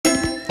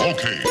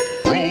Okay,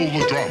 roll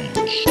the drums.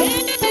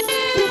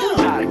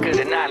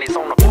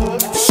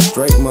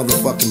 Straight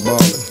motherfucking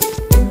ballin'.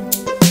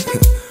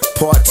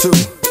 Part 2,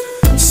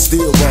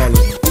 still ballin'.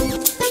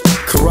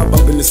 Corrupt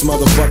up in this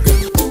motherfucker.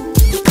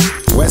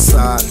 West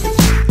side.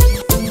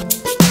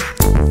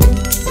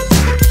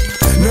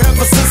 Now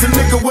ever since a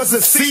nigga was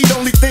a seed,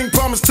 only thing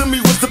promised to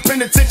me was the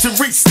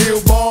penitentiary.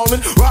 Still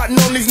ballin', riding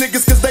on these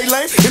niggas cause they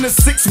lame. In a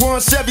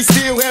 6-1 Chevy,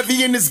 still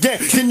heavy in this game.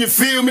 Can you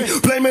feel me?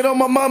 Blame it on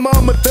my mama,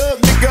 I'm a thug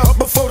nigga up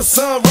before the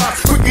sun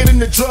rise. Quicker than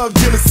the drug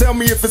dealers, tell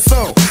me if it's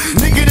on.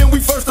 Nigga, then we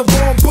first of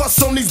all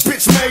bust on these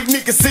bitch made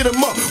niggas, hit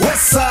them up.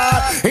 West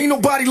side, ain't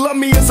nobody love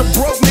me as a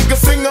broke nigga.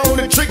 Finger on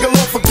the trigger,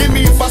 Lord forgive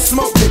me if I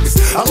smoke niggas.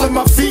 I let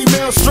my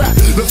female strap,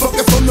 the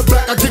fucker from the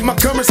back. I get my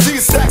currency in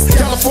stacks.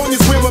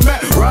 California's where I'm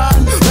at,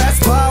 riding.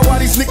 Last pie, why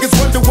these niggas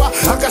wonder why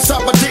I got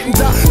shot but didn't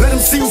die. Let them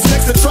see who's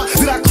next to try.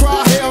 Did I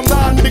cry? Hell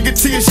nah, nigga,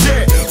 tears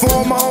shed. For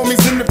all my homies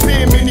in the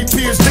pen, many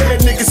peers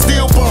dead. Niggas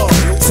still ball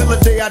till the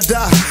day I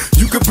die.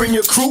 You could bring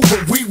your crew,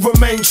 but we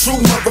remain true.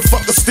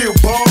 Motherfuckers still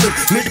ballin'.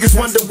 Niggas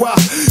wonder why.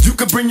 You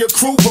could bring your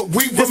crew, but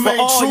we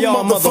remain true.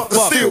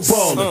 Motherfuckers still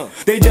ballin'.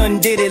 They done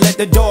did it, let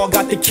the dog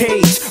out the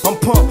cage. I'm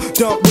pumped,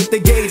 dumped with the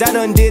gauge. I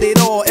done did it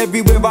all.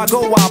 Everywhere I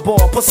go, I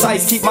ball.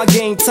 Precise, keep my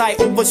game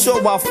tight. Over show,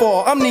 I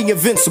fall. I'm the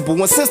invincible.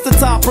 And since the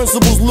top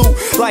principles loot,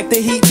 like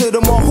the heat to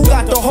them all. Who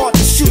got the heart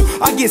to shoot?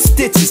 I get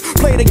stitches.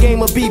 Play the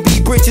game of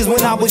BB britches.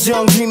 When I was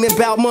young, dreaming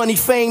about money,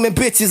 fame, and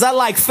bitches. I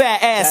like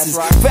fat asses,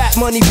 fat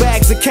money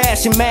bags of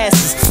cash and masses.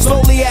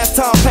 Slowly as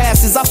time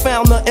passes, I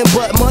found nothing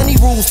but money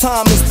rules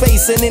time and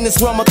space. And in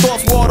this realm of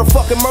thoughts where all the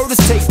fucking murders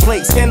take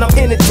place. And I'm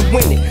in it to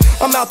win it.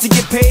 I'm out to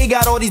get paid.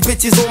 Got all these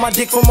bitches on my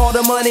dick from all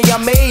the money I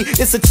made.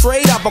 It's a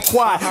trade I've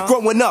acquired.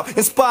 Growing up,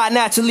 inspired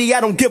naturally, I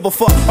don't give a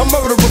fuck. I'm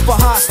murderer for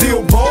high.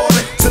 Still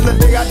ballin' till the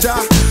day I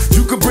die.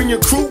 You could bring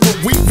your crew, but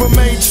we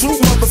remain true.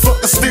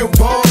 Motherfuckers still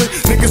ballin'.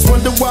 Niggas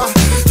wonder why.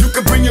 You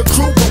could bring your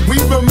crew, but we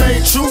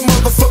remain true.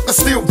 Motherfuckers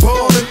still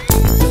ballin'.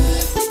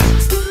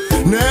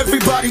 Now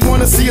everybody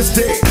wanna see us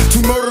dead.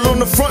 2 murdered on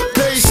the front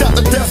page, shot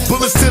to death,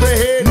 bullets to the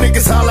head.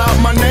 Niggas holler out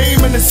my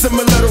name and it's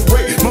similar to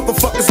rape.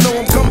 Motherfuckers know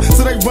I'm coming,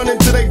 so they run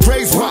into their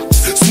graves. Watch,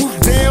 swoop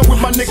down with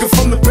my nigga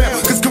from the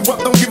barrel. Cause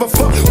Corrupt don't give a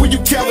fuck when you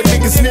carry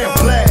niggas now.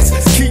 Blast,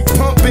 keep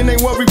pumping,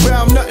 ain't worry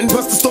about nothing.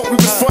 Bust thought we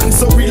was frontin',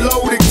 so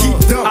reload and keep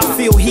dumping. I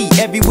feel heat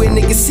everywhere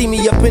niggas see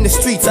me up in the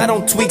streets. I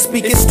don't tweak,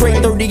 speaking straight,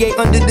 38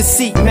 under the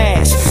seat,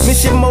 mash.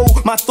 Mission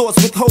mode, my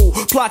thoughts withhold.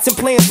 Plots and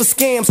plans for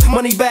scams,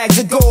 money bags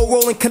of gold,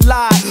 rolling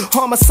collide.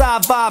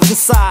 Homicide vibes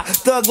inside,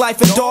 thug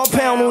life and dog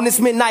pound on this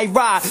midnight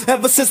ride.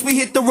 Ever since we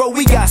hit the road,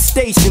 we got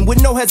stationed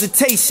with no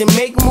hesitation.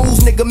 Make moves,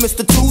 nigga,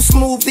 Mr. Too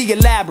Smooth, the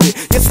elaborate.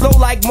 Get slow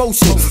like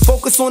motion.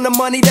 Focus on the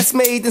money that's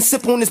made and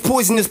sip on this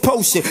poisonous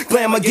potion.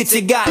 Glamour get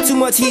you got, too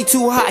much heat,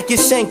 too hot. Get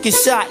shanked, get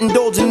shot,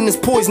 indulging in this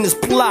poisonous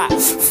plot.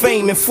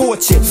 Fame and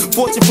fortune,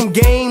 fortune from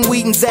game,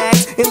 weed and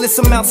zags, endless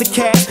amounts of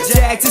cash.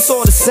 Jags, it's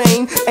all the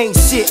same, ain't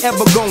shit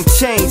ever gonna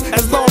change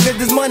as long as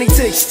there's money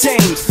to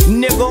exchange,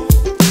 nigga.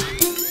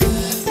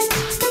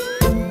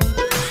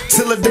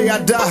 Till the day I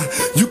die,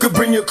 you could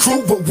bring your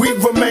crew, but we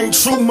remain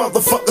true.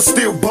 Motherfuckers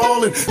still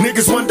ballin'.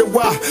 Niggas wonder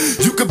why.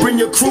 You could bring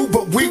your crew,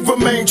 but we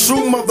remain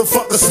true.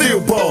 Motherfuckers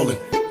still ballin'.